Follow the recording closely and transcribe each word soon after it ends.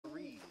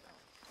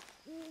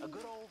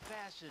good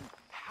old-fashioned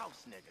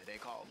house nigga, they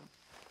called him.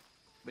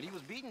 But he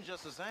was beaten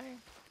just the same.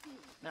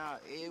 Now,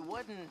 it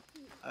wasn't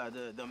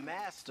the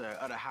master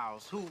of the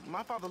house, who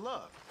my father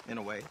loved, in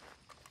a way,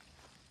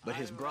 but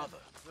his brother,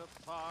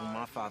 whom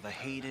my father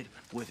hated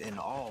with an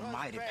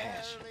almighty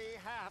passion.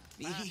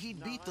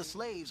 He'd beat the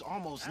slaves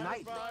almost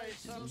nightly,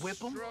 whip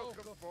them,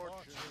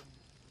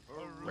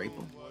 rape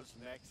them.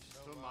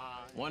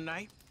 One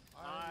night,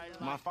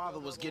 my father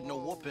was getting a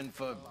whooping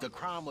for the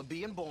crime of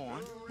being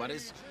born by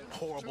this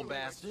horrible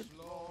bastard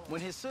when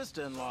his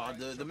sister-in-law,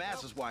 the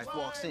master's wife,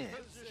 walks in.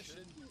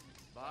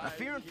 Now,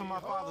 fearing for my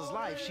father's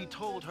life, she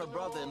told her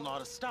brother-in-law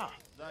to stop.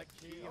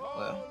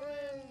 Well,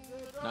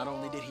 not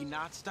only did he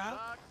not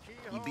stop,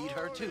 he beat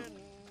her too.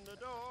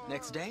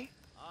 Next day,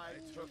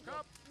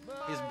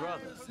 his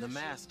brother, the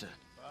master,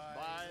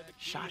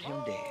 shot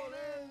him dead.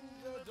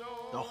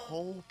 The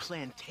whole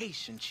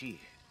plantation cheered.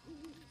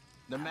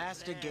 The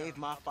master gave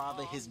my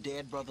father his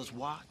dead brother's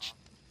watch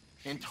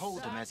and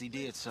told him as he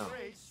did so,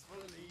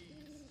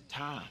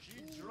 time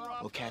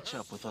will catch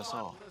up with us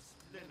all.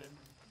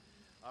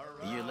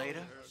 A year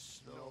later,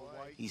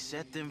 he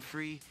set them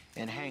free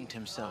and hanged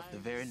himself the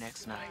very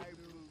next night.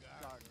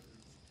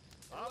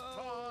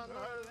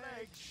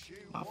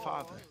 My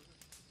father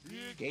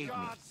gave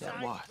me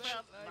that watch.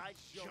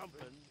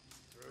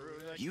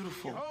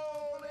 Beautiful,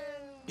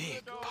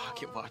 big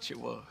pocket watch it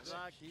was.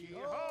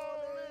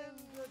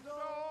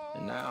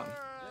 And now,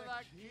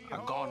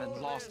 I've gone and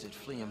lost it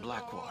fleeing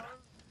Blackwater.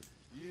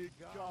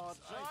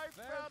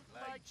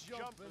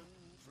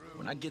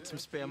 When I get some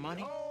spare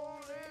money,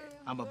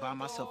 I'ma buy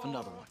myself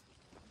another one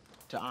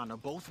to honor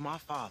both my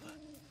father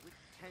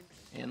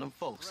and them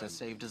folks that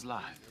saved his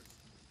life.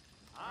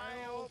 I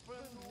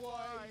opened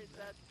wide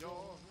that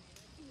door,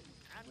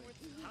 and with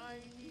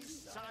tiny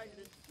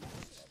silent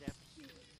footsteps,